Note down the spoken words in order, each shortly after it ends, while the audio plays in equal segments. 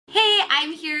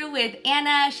I'm here with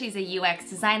Anna. She's a UX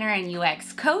designer and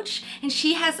UX coach, and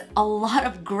she has a lot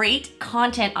of great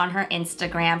content on her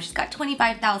Instagram. She's got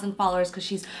 25,000 followers because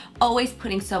she's always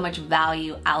putting so much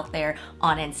value out there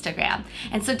on Instagram.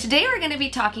 And so today we're going to be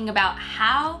talking about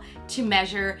how to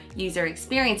measure user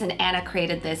experience, and Anna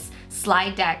created this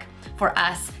slide deck for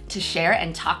us to share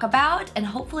and talk about and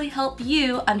hopefully help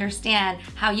you understand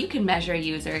how you can measure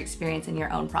user experience in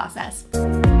your own process.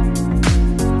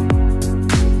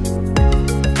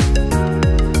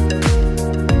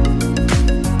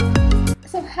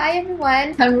 Hi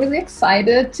everyone, I'm really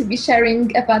excited to be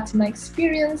sharing about my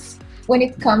experience when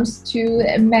it comes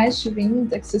to measuring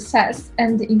the success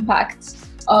and the impact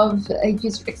of a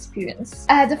user experience.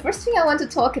 The first thing I want to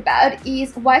talk about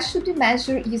is why should we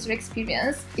measure user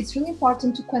experience? It's really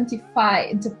important to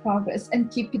quantify the progress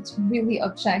and keep it really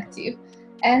objective.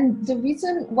 And the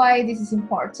reason why this is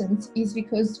important is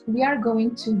because we are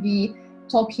going to be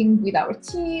talking with our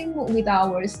team, with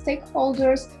our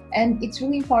stakeholders, and it's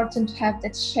really important to have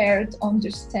that shared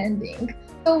understanding.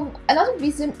 So another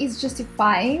reason is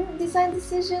justifying design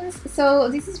decisions. So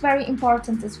this is very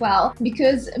important as well,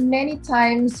 because many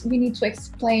times we need to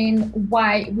explain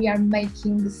why we are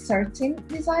making certain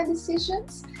design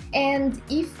decisions. And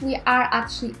if we are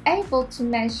actually able to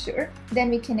measure,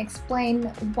 then we can explain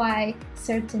why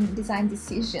certain design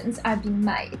decisions are being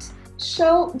made.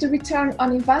 Show the return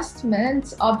on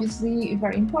investment, obviously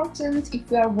very important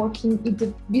if we are working in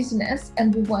the business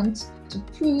and we want to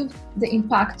prove the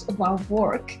impact of our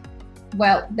work.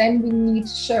 Well, then we need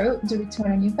to show the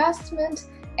return on investment,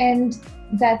 and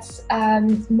that's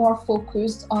more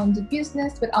focused on the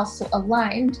business but also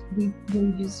aligned with your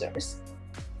users.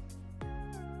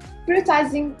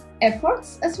 Prioritizing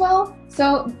efforts as well.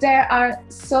 So there are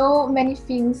so many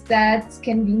things that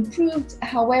can be improved.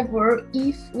 However,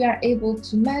 if we are able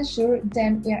to measure,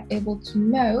 then we are able to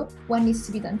know what needs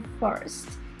to be done first,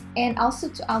 and also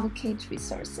to allocate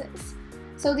resources.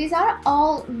 So these are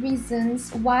all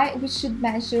reasons why we should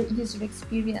measure user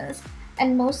experience,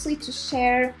 and mostly to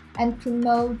share and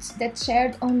promote that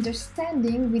shared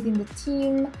understanding within the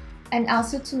team, and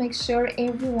also to make sure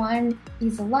everyone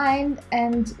is aligned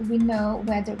and we know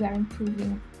whether we are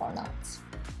improving or not.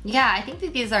 Yeah, I think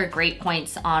that these are great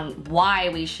points on why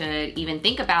we should even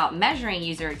think about measuring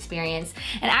user experience.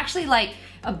 And actually, like,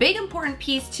 a big important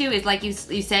piece too is, like you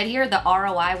said here, the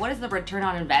ROI. What is the return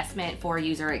on investment for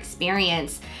user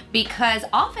experience? Because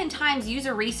oftentimes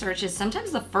user research is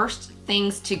sometimes the first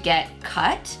things to get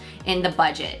cut in the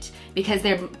budget, because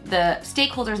the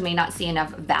stakeholders may not see enough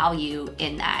value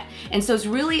in that. And so it's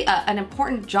really an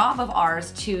important job of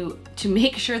ours to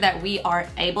make sure that we are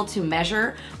able to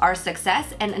measure our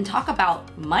success and talk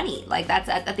about money. Like, that's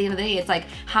at the end of the day, it's like,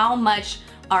 how much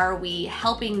are we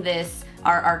helping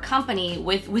our company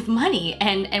with money,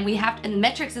 and we have, and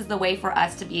metrics is the way for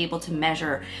us to be able to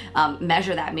measure the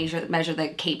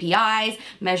KPIs,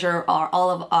 measure all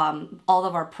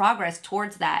of our progress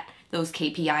towards those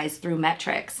KPIs through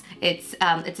metrics. It's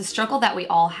a struggle that we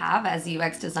all have as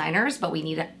UX designers, but we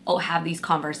need to have these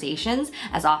conversations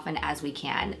as often as we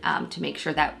can to make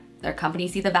sure that their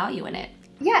companies see the value in it.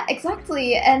 Yeah,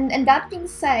 exactly. And that being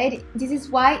said, this is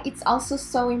why it's also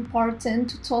so important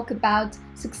to talk about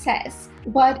success.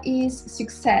 What is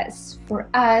success for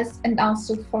us and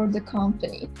also for the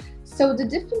company? So the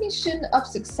definition of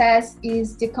success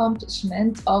is the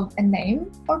accomplishment of an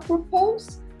aim or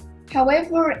purpose.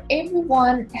 However,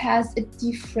 everyone has a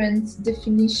different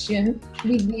definition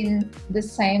within the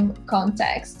same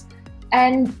context.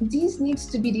 And this needs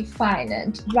to be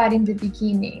defined right in the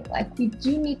beginning. Like, we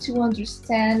do need to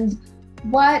understand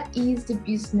what is the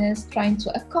business trying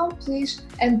to accomplish,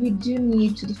 and we do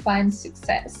need to define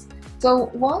success. So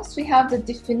once we have the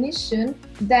definition,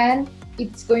 then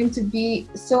it's going to be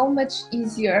so much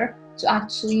easier to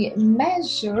actually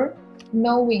measure,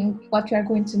 knowing what we are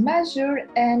going to measure,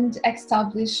 and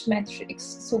establish metrics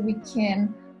so we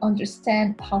can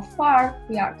understand how far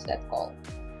we are to that goal.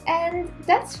 And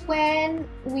that's when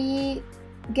we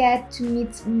get to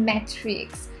meet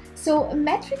metrics. So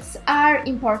metrics are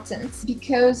important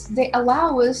because they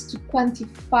allow us to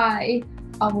quantify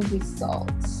our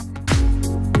results.